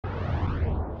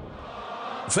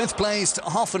Fifth placed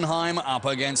Hoffenheim up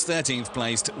against 13th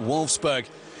placed Wolfsburg.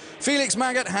 Felix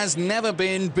Magath has never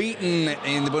been beaten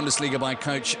in the Bundesliga by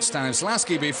coach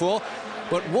Stanislavski before,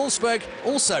 but Wolfsburg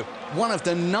also one of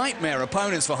the nightmare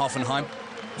opponents for Hoffenheim.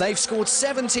 They've scored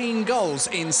 17 goals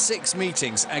in 6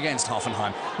 meetings against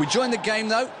Hoffenheim. We joined the game,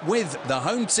 though, with the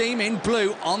home team in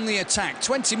blue on the attack.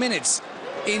 20 minutes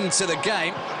into the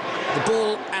game. The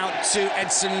ball out to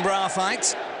Edson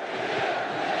Braafheid.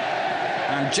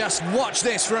 And just watch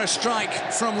this for a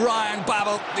strike from Ryan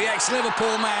Babel, the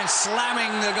ex-Liverpool man, slamming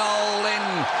the goal in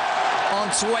on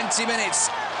 20 minutes.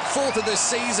 4th of the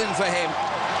season for him.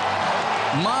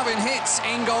 Marvin Hitz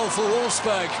in goal for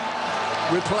Wolfsburg,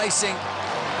 replacing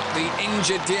the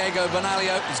injured Diego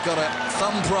Benaglio. He's got a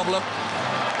thumb problem.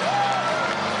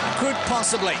 Could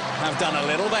possibly have done a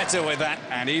little better with that,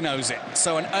 and he knows it.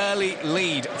 So an early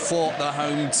lead for the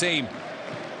home team.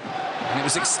 And it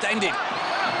was extended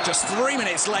just 3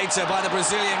 minutes later by the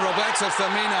Brazilian Roberto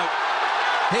Firmino.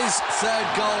 His 3rd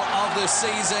goal of the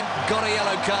season, got a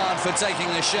yellow card for taking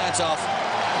the shirt off,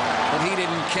 but he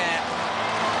didn't care.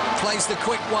 Plays the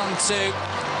quick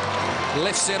 1-2,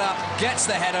 lifts it up, gets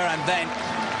the header, and then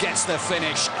gets the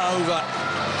finish over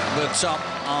the top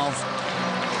of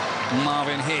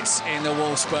Marvin Hitz in the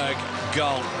Wolfsburg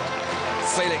goal.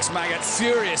 Felix Magath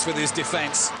furious with his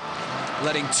defence,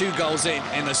 letting 2 goals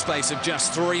in the space of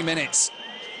just 3 minutes.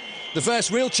 The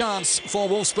first real chance for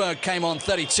Wolfsburg came on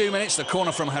 32 minutes, the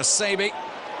corner from Hasebe.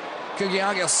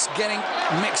 Kugiagos getting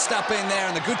mixed up in there,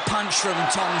 and the good punch from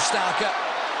Tom Starker.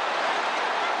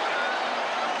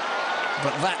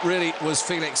 But that really was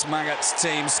Felix Magath's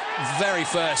team's very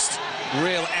first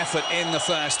real effort in the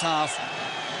first half.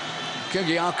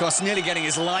 Kugiakos nearly getting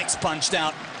his lights punched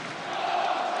out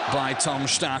by Tom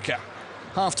Starker.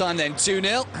 Half-time then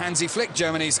 2-0. Hansi Flick,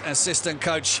 Germany's assistant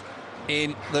coach,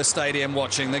 in the stadium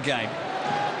watching the game.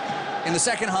 In the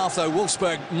second half, though,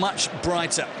 Wolfsburg much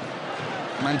brighter.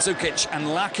 Mandzukic and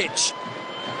Lakic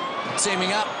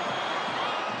teaming up,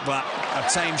 but a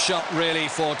tame shot really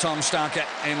for Tom Starker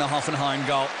in the Hoffenheim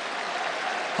goal.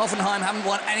 Hoffenheim haven't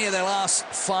won any of their last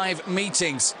 5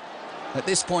 meetings. At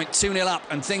this point, 2-0 up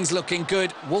and things looking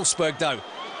good. Wolfsburg, though,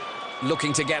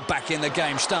 looking to get back in the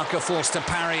game. Starker forced to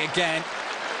parry again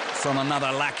from another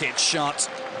Lakic shot.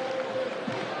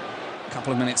 A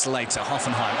couple of minutes later,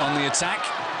 Hoffenheim on the attack.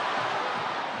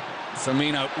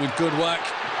 Firmino with good work,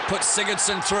 puts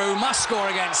Sigurdsson through, must score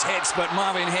against Hitz, but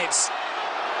Marvin Hitz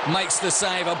makes the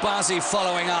save. Abazi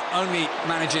following up, only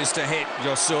manages to hit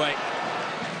Josue.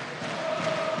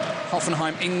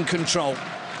 Hoffenheim in control.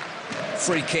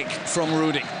 Free kick from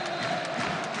Rudy.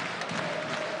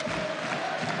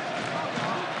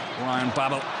 Ryan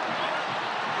Babel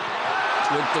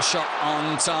with the shot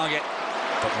on target.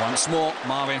 But once more,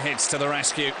 Marvin Hitz to the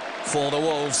rescue for the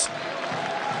Wolves.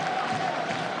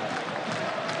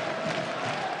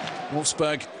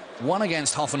 Wolfsburg won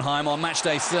against Hoffenheim on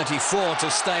matchday 34 to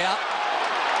stay up.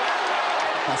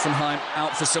 Hoffenheim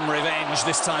out for some revenge,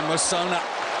 this time Mussona.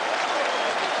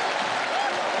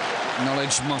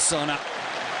 Knowledge Mussona.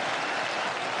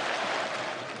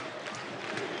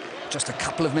 Just a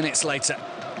couple of minutes later,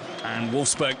 and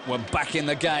Wolfsburg were back in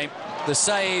the game. The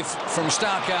save from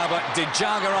Starker, but did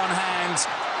Jager on hand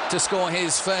to score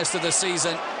his first of the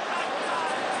season.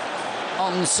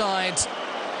 Onside.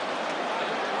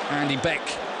 Andy Beck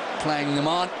playing them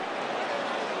on.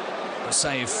 A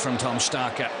save from Tom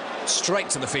Starker. Straight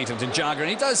to the feet of De Jager,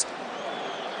 and he does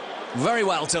very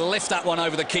well to lift that one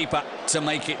over the keeper to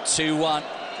make it 2-1.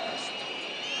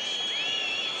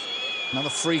 Another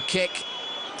free kick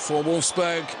for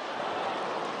Wolfsburg.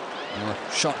 And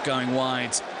a shot going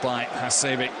wide by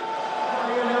Hasebe.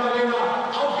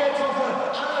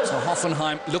 So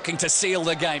Hoffenheim looking to seal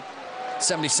the game.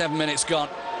 77 minutes gone.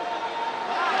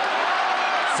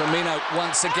 Firmino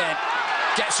once again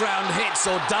gets round Hitz,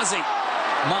 or does he?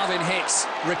 Marvin Hitz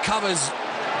recovers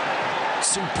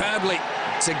superbly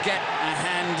to get a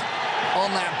hand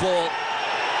on that ball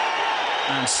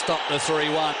and stop the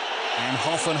 3-1. And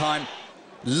Hoffenheim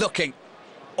looking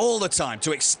all the time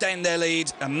to extend their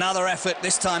lead. Another effort,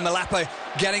 this time Malapa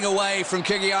getting away from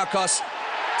Kugiakos.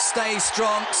 Stays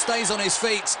strong, stays on his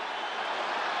feet.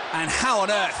 And how on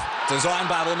earth does Ryan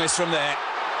Babel miss from there?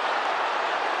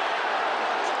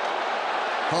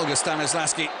 Holger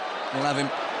Stanislavski will have him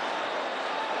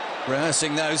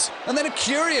rehearsing those. And then a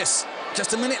curious,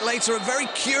 just a minute later, a very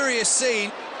curious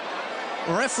scene.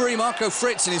 Referee Marco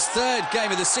Fritz in his 3rd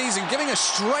game of the season giving a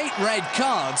straight red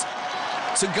card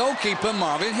to goalkeeper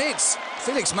Marvin Hitz.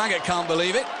 Felix Magath can't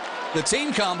believe it. The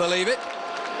team can't believe it.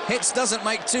 Hitz doesn't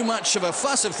make too much of a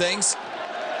fuss of things.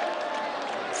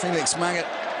 Felix Magath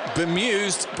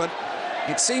bemused, but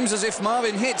It seems as if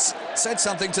Marvin Hitz said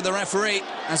something to the referee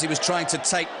as he was trying to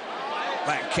take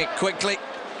that kick quickly,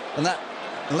 and that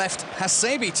left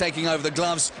Hassebi taking over the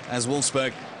gloves as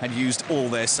Wolfsburg had used all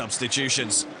their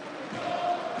substitutions.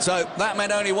 So that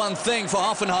meant only one thing for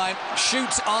Hoffenheim: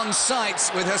 shoot on sight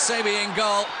with Hassebi in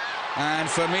goal, and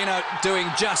Firmino doing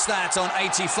just that on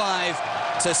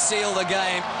 85 to seal the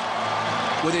game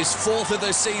with his 4th of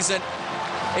the season.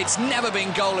 It's never been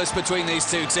goalless between these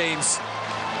two teams.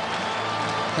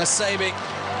 Hassebi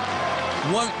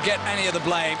won't get any of the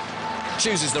blame,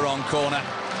 chooses the wrong corner.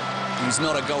 He's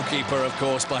not a goalkeeper, of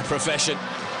course, by profession.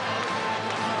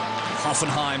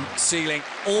 Hoffenheim sealing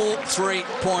all 3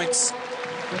 points.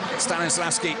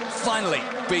 Stanislavski finally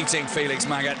beating Felix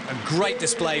Magath. A great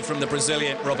display from the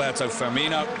Brazilian Roberto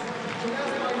Firmino.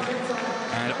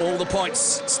 And all the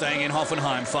points staying in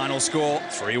Hoffenheim. Final score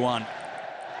 3-1.